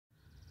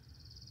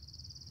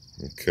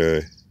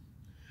Okay,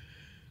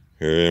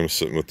 here I am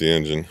sitting with the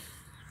engine.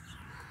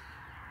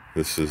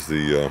 This is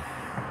the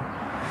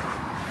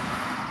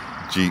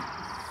Jeep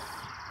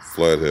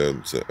Flathead.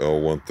 It's a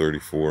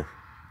L134.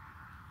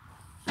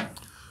 I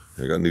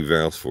got new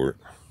valves for it,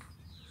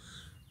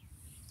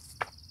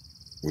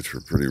 which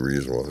were pretty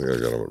reasonable. I think I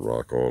got them at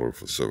Rock Auto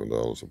for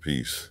 $7 a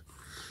piece.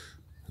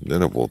 And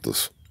then I bought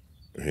this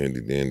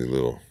handy dandy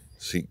little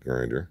seat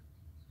grinder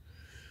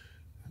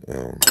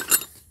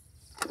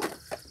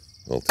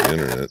off the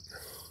internet.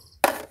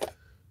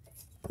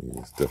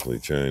 It's definitely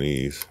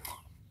Chinese,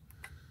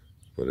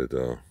 but it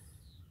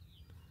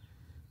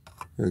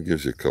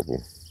gives you a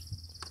couple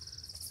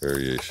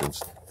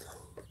variations.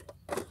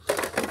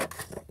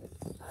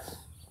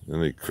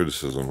 Any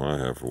criticism I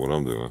have for what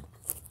I'm doing,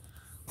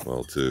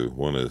 well, two.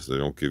 One is they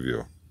don't give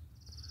you,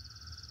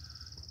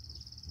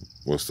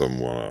 most of them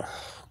want a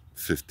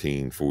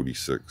 15,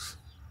 46,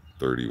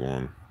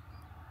 31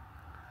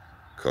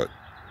 cut.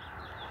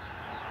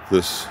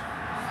 This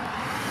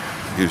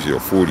gives you a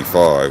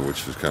 45,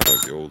 which is kind of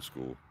like the old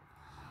school,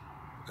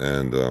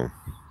 and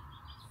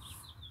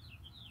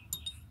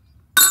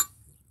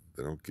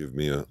they don't give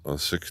me a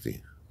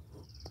 60.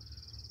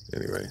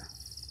 Anyway,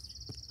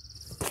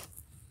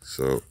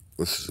 so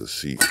this is a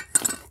seat.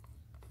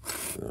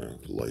 The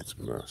light's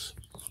a mess.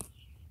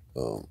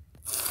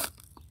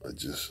 I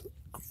just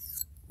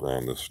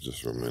ground this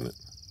just for a minute.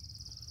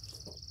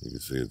 You can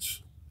see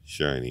it's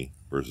shiny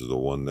versus the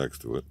one next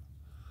to it,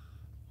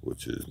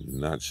 which is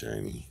not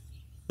shiny.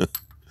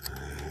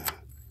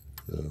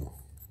 So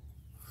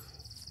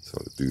that's how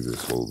to do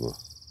this, hold the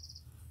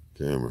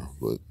camera,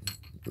 but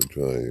I'll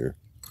try here.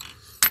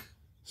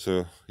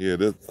 So yeah,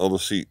 that other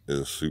seat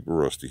is super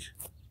rusty,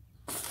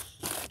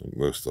 like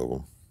most of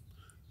them.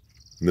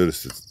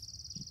 Notice that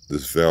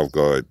this valve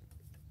guide,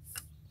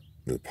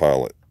 the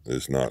pilot,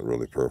 is not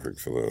really perfect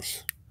for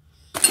this.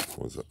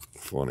 What's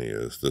funny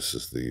is this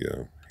is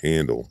the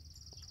handle,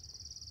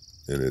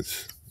 and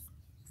it's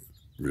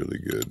really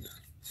good.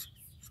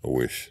 I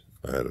wish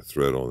I had a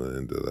thread on the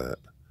end of that.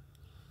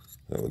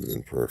 That would have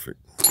been perfect.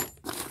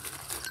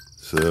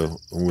 So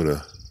I'm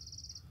gonna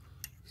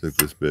stick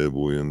this bad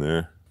boy in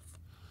there,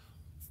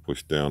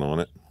 push down on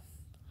it,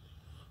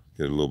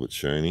 get it a little bit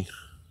shiny,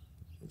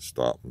 and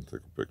stop and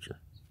take a picture.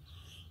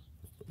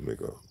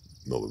 Make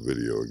another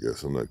video, I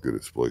guess. I'm not good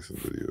at splicing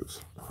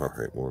videos. All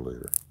right, more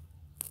later.